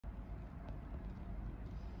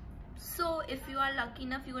So if you are lucky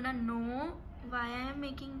enough, you're gonna know why I am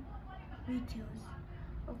making videos.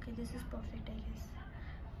 Okay, this is perfect, I guess.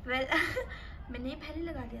 Well, मैंने पहले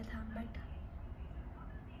लगा दिया था, but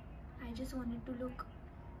I just wanted to look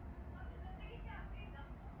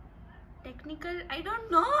technical. I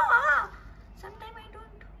don't know. Sometimes I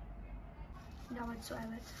don't know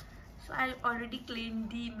whatsoever. So I already cleaned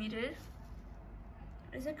the mirror.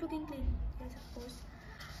 Is it looking clean? Yes, of course.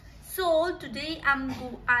 So today I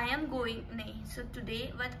am going. So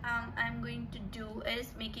today what I'm going to do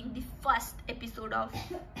is making the first episode of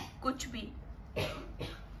Kuch Bhi,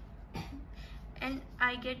 and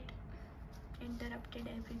I get interrupted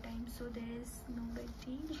every time. So there is no big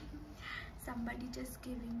deal. Somebody just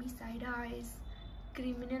giving me side eyes.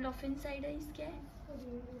 Criminal offense side eyes क्या है?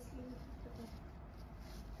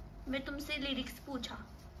 मैं तुमसे lyrics पूछा.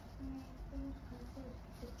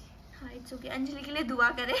 हाँ, it's okay. Anjali के लिए दुआ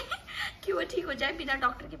करें कि वो ठीक हो जाए, बिना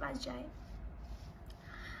डॉक्टर के पास जाए.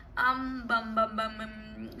 बम बम बम.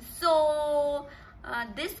 सो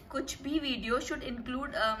दिस कुछ भी video should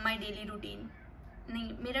include my daily routine.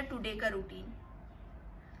 नहीं, मेरा टुडे का routine.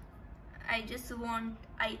 I just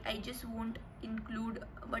won't include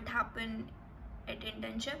what happened at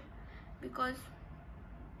internship because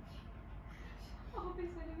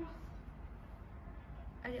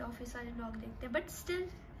अरे ऑफिस वाले ब्लॉग देखते हैं, but still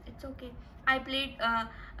it's okay. I played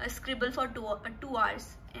Scribble for 2 hours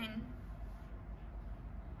and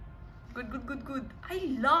good. I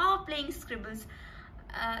love playing Scribbles.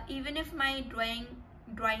 Even if my drawing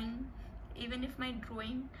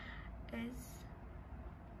is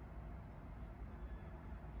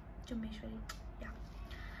Jumeshwari. Yeah.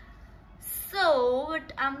 So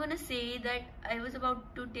what I'm gonna say that I was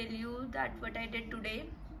about to tell you that what I did today.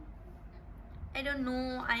 I don't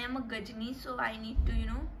know. I am a gajni, so I need to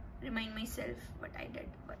remind myself what I did.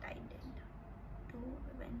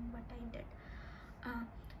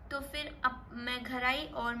 तो फिर अब मैं घर आई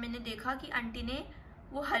और मैंने देखा कि aunty ने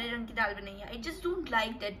वो हरे रंग की दाल बनाई है. I just don't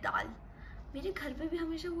like that दाल. मेरे घर पे भी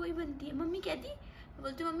हमेशा वही बनती है. मम्मी कहती,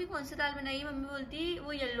 बोलती मम्मी कौन सी दाल बनाई. मम्मी बोलती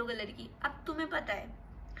वो येलो कलर की. अब तुम्हें पता है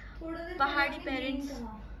पहाड़ी पेरेंट्स.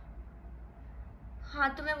 हाँ,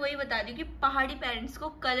 तो मैं वही बता रही हूँ कि पहाड़ी पेरेंट्स को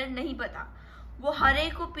कलर नहीं पता. वो हरे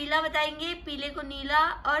को पीला बताएंगे, पीले को नीला,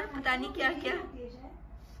 और पता नहीं क्या क्या.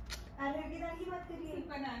 अरहर की दाल की बात कर रही है?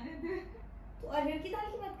 तो अरहर की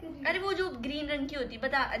दाल की बात कर रही है? अरे वो जो ग्रीन रंग की होती,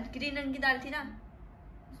 बता. ग्रीन रंग की दाल थी ना.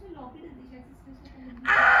 उसमें लौकी डलती है.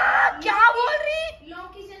 क्या बोल रही?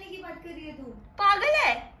 लौकी चने की बात कर रही है तू? पागल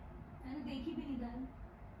है. मैंने देखी भी नहीं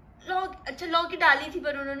दाल. अच्छा, लौकी डाली थी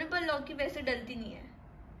पर उन्होंने, पर लौकी वैसे डलती नहीं है.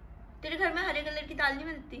 तेरे घर में हरे कलर की दाल नहीं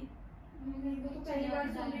मिलती? तो पहली बार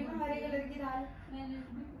सुन रही हूं हरे कलर की दाल.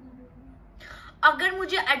 अगर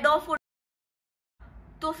मुझे एडोब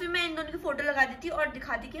तो फिर मैं इन दोनों की फोटो लगा देती और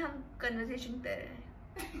दिखाती कि हम कन्वर्सेशन कर रहे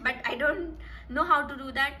हैं. But I don't know how to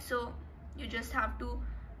do that, so you just have to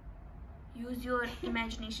use your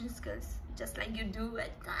imagination skills just like you do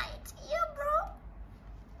at night, you bro.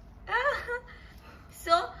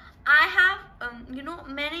 So I have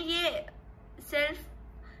मैंने ये सेल्फ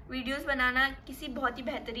वीडियोस बनाना किसी बहुत ही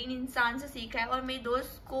बेहतरीन इंसान से सीखा है, और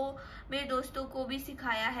मेरे दोस्तों को भी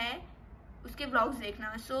सिखाया है उसके ब्लॉग्स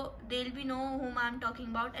देखना. So they'll be know whom I'm talking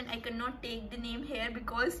about, and I cannot take the name here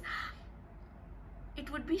because it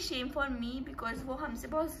would be shame for me because वो हमसे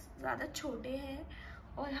बहुत ज़्यादा छोटे हैं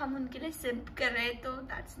और हम उनके लिए सिम्प कर रहे हैं, तो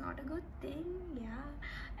that's not a good thing. Yeah,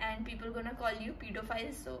 and people gonna call you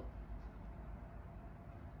pedophile. So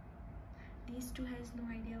these two has no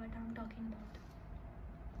idea what I'm talking about.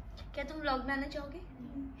 क्या तुम व्लॉग में आना चाहोगे?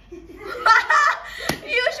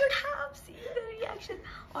 You should have seen the reaction.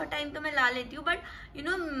 और टाइम तो मैं ला लेती हूँ, बट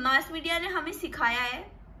मास मीडिया ने हमें सिखाया है,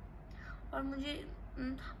 और मुझे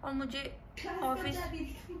ऑफिस मास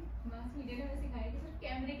मीडिया ने हमें सिखाया कि सिर्फ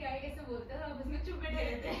कैमरे के आगे कैसे बोलते हैं, आप उसमें चुप बैठे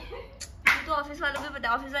रहते हैं. तो ऑफिस वालों को पता.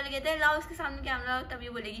 ऑफिस वाले कहते हैं लाओ उसके सामने कैमरा, तब ये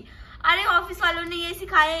बोलेगी. अरे ऑफिस वालों ने ये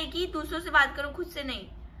सिखाया है कि दूसरों से बात करो, खुद से नहीं.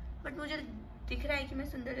 बट मुझे दिख रहा है कि मैं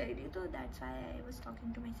सुंदर लग रही हूँ, तो that's why I was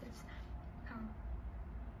talking to my self.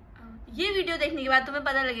 ये वीडियो देखने के बाद तुम्हें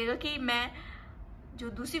पता लगेगा कि मैं जो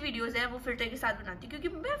दूसरी वीडियोस है वो फिल्टर के साथ बनाती हूँ, क्योंकि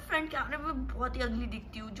मैं फ्रंट कैमरे में बहुत ही अगली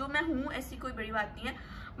दिखती हूँ. जो मैं हूँ ऐसी कोई बड़ी बात नहीं है,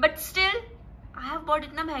 but still I have bought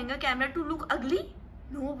इतना महंगा कैमरा टू लुक अगली.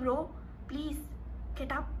 No bro, please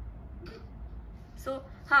get up. सो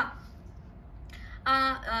हाँ,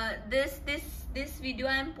 this video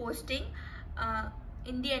I am posting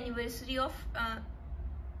in the anniversary of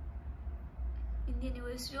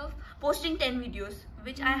posting 10 videos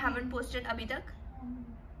which I haven't posted अभी तक.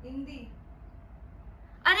 हिंदी.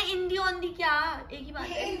 अरे हिंदी ओंदी क्या, एक ही बात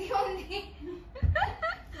है. हिंदी ओंदी.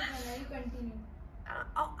 Continue.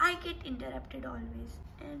 I get interrupted always.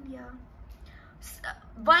 And yeah,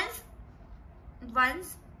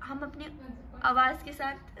 once हम अपने आवाज के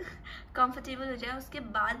साथ कंफर्टेबल हो जाए, उसके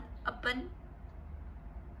बाद अपन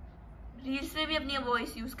रील्स में भी अपनी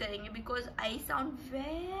वॉइस यूज करेंगे, बिकॉज आई साउंड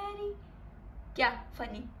वेरी क्या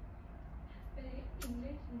फनी.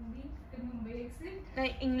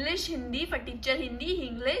 नहीं, English Hindi, फटीचर Hindi,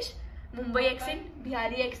 English, Mumbai accent,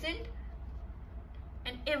 Bihari accent,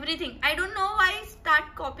 and everything. I don't know why I start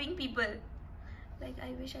copying people. Like I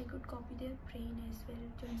wish I could copy their brain as well.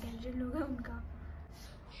 जो intelligent लोग हैं उनका.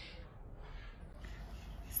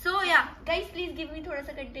 So yeah, guys, please give me थोड़ा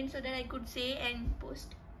सा content so that I could say and post.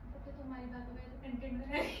 तो तुम्हारी बातों पे कंटेंट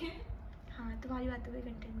बना रही है. हाँ, तुम्हारी बातों पे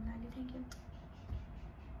content बना ली. Thank you.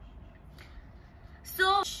 So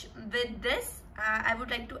with this, I would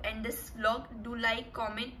like to end this vlog. Do like,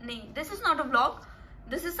 comment. No, this is not a vlog.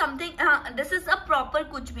 This is something. This is a proper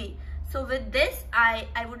Kuch bhi. So with this,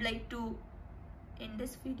 I would like to end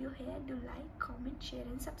this video here. Do like, comment, share,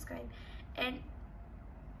 and subscribe. And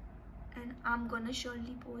I'm gonna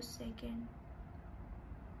surely post second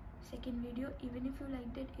video, even if you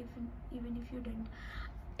liked it, even if you didn't.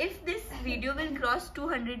 If this video will cross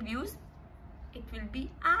 200 views, it will be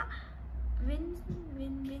a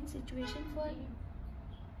win-win situation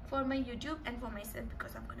for my YouTube and for myself,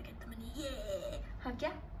 because I'm gonna get the money. Yeah. हाँ क्या?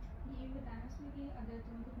 ये बताना उसमें कि अगर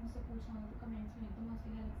तुमको मुझसे पूछना हो तो कमेंट्स में तो मैं उसके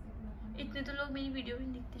लिए अलग से पूछूंगी. इतने तो लोग मेरी वीडियो भी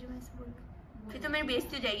नहीं देखते जो मैं ऐसे बोल रही हूँ. फिर तो मेरी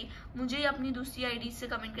बेइज्जती हो जाएगी. मुझे ही अपनी दूसरी आईडी से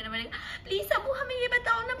कमेंट करना पड़ेगा, प्लीज अबू हमें ये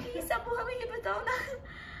बताओ ना, प्लीज अबू हमें ये बताओ ना.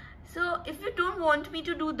 So if you don't want me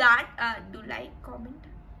to do that, do like, comment,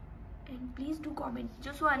 and please do comment.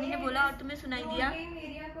 जो सुहानी ने बोला और तुम्हें सुनाई दिया,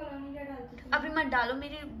 अभी मत डालो.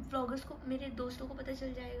 मेरे व्लॉगर्स को, मेरे दोस्तों को पता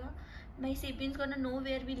चल जाएगा. My sapiens gonna know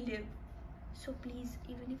where we live. So please,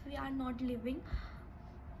 even if we are not living,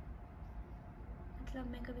 मतलब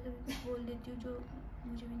मैं कभी कभी कुछ बोल देती हूँ जो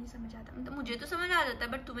मुझे भी नहीं समझ आता. मतलब मुझे तो समझ आ जाता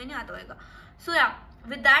है, बट तुम्हें नहीं आता होगा. So yeah,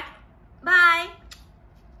 with that, bye.